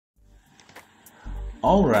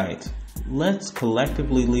Alright, let's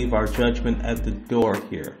collectively leave our judgment at the door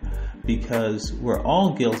here, because we're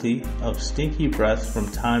all guilty of stinky breath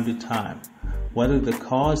from time to time, whether the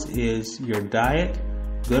cause is your diet,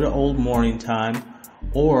 good old morning time,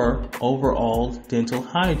 or overall dental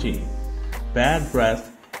hygiene. Bad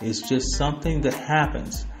breath is just something that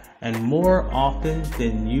happens, and more often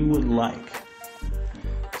than you would like.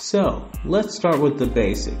 So, let's start with the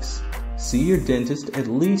basics. See your dentist at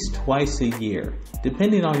least twice a year,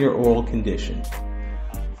 depending on your oral condition,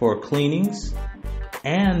 for cleanings,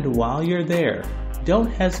 and while you're there,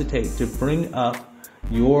 don't hesitate to bring up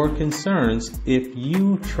your concerns if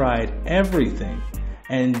you tried everything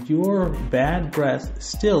and your bad breath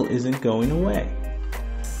still isn't going away.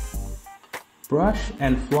 Brush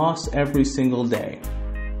and floss every single day.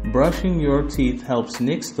 Brushing your teeth helps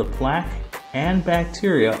nix the plaque and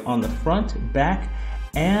bacteria on the front, back,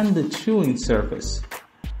 and the chewing surface.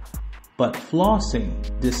 But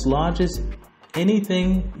flossing dislodges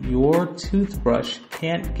anything your toothbrush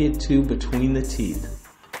can't get to between the teeth.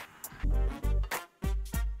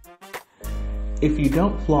 If you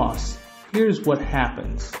don't floss, here's what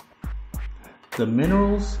happens. The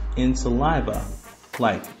minerals in saliva,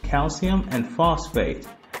 like calcium and phosphate,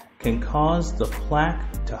 can cause the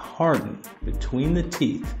plaque to harden between the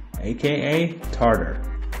teeth, aka tartar.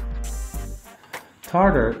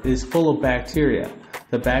 Tartar is full of bacteria.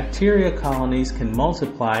 The bacteria colonies can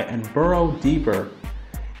multiply and burrow deeper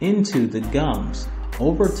into the gums.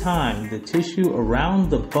 Over time, the tissue around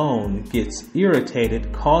the bone gets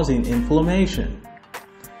irritated, causing inflammation.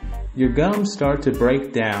 Your gums start to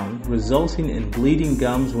break down, resulting in bleeding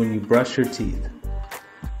gums when you brush your teeth.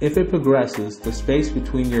 If it progresses, the space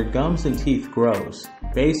between your gums and teeth grows.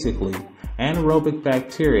 Basically, anaerobic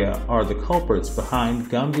bacteria are the culprits behind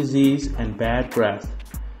gum disease and bad breath.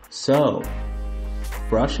 So,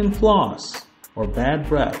 brush and floss, or bad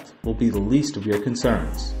breath will be the least of your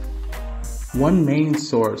concerns. One main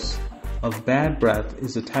source of bad breath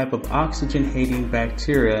is a type of oxygen-hating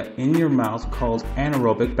bacteria in your mouth called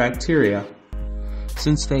anaerobic bacteria.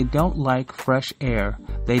 Since they don't like fresh air,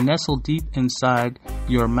 they nestle deep inside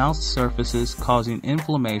your mouth surfaces, causing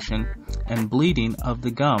inflammation and bleeding of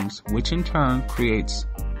the gums, which in turn creates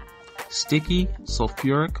sticky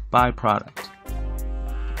sulfuric byproduct.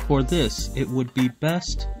 For this, it would be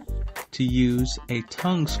best to use a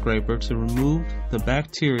tongue scraper to remove the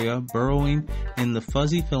bacteria burrowing in the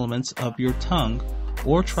fuzzy filaments of your tongue,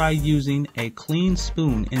 or try using a clean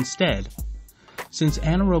spoon instead. Since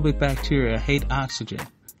anaerobic bacteria hate oxygen,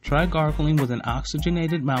 try gargling with an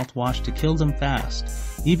oxygenated mouthwash to kill them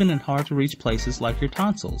fast, even in hard-to-reach places like your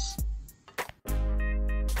tonsils.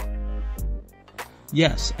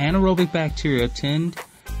 Yes, anaerobic bacteria tend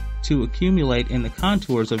to accumulate in the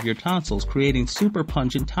contours of your tonsils, creating super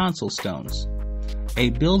pungent tonsil stones, a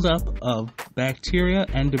buildup of bacteria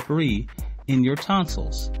and debris in your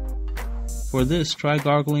tonsils. For this, try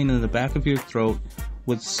gargling in the back of your throat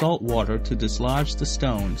with salt water to dislodge the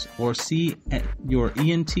stones, or see your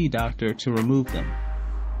ENT doctor to remove them.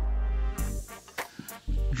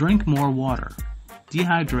 Drink more water.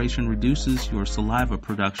 Dehydration reduces your saliva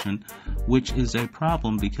production, which is a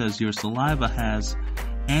problem because your saliva has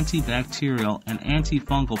antibacterial and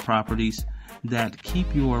antifungal properties that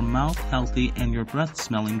keep your mouth healthy and your breath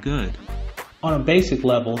smelling good. On a basic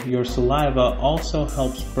level, your saliva also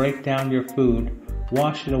helps break down your food,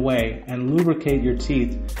 wash it away, and lubricate your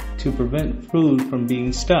teeth to prevent food from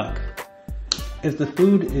being stuck. If the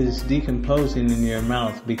food is decomposing in your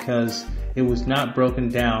mouth because it was not broken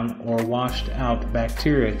down or washed out,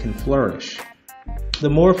 bacteria can flourish. The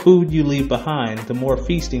more food you leave behind, the more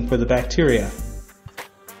feasting for the bacteria.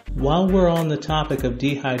 While we're on the topic of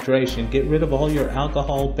dehydration, get rid of all your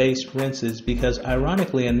alcohol-based rinses because,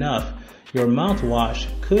 ironically enough, your mouthwash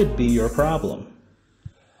could be your problem.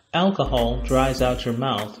 Alcohol dries out your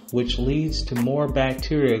mouth, which leads to more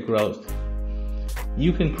bacteria growth.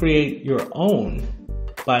 You can create your own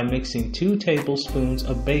by mixing 2 tablespoons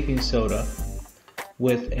of baking soda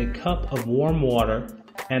with a cup of warm water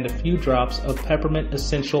and a few drops of peppermint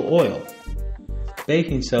essential oil.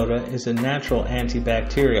 Baking soda is a natural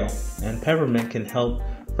antibacterial, and peppermint can help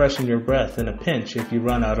freshen your breath in a pinch if you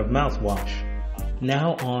run out of mouthwash.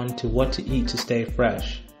 Now on to what to eat to stay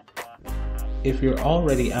fresh. If you're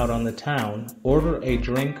already out on the town, order a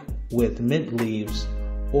drink with mint leaves,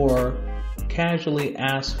 or casually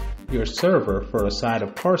ask your server for a side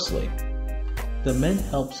of parsley. The mint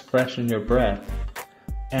helps freshen your breath,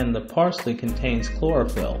 and the parsley contains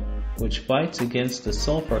chlorophyll, which fights against the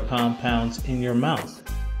sulfur compounds in your mouth.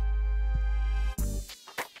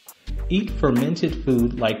 Eat fermented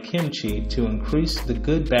food like kimchi to increase the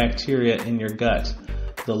good bacteria in your gut,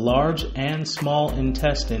 the large and small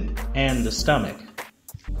intestine, and the stomach.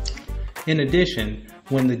 In addition,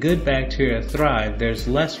 when the good bacteria thrive, there's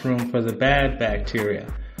less room for the bad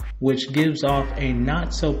bacteria, which gives off a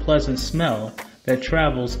not so pleasant smell that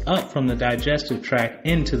travels up from the digestive tract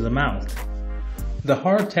into the mouth. The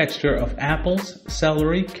hard texture of apples,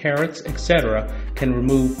 celery, carrots, etc. can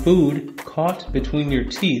remove food caught between your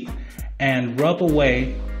teeth and rub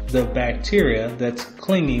away the bacteria that's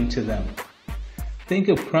clinging to them. Think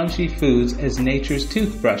of crunchy foods as nature's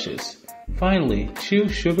toothbrushes. Finally, chew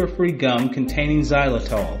sugar-free gum containing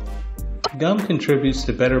xylitol. Gum contributes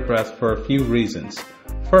to better breath for a few reasons.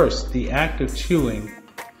 First, the act of chewing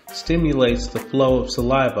stimulates the flow of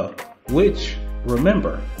saliva, which,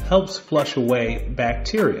 remember, helps flush away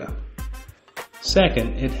bacteria.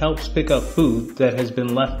 Second, it helps pick up food that has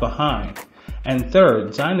been left behind. And third,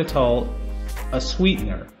 xylitol, a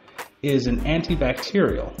sweetener, is an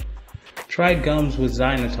antibacterial. Try gums with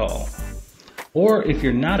xylitol. Or if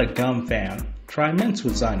you're not a gum fan, try mints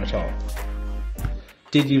with xylitol.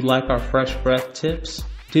 Did you like our fresh breath tips?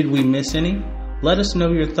 Did we miss any? Let us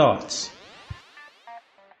know your thoughts.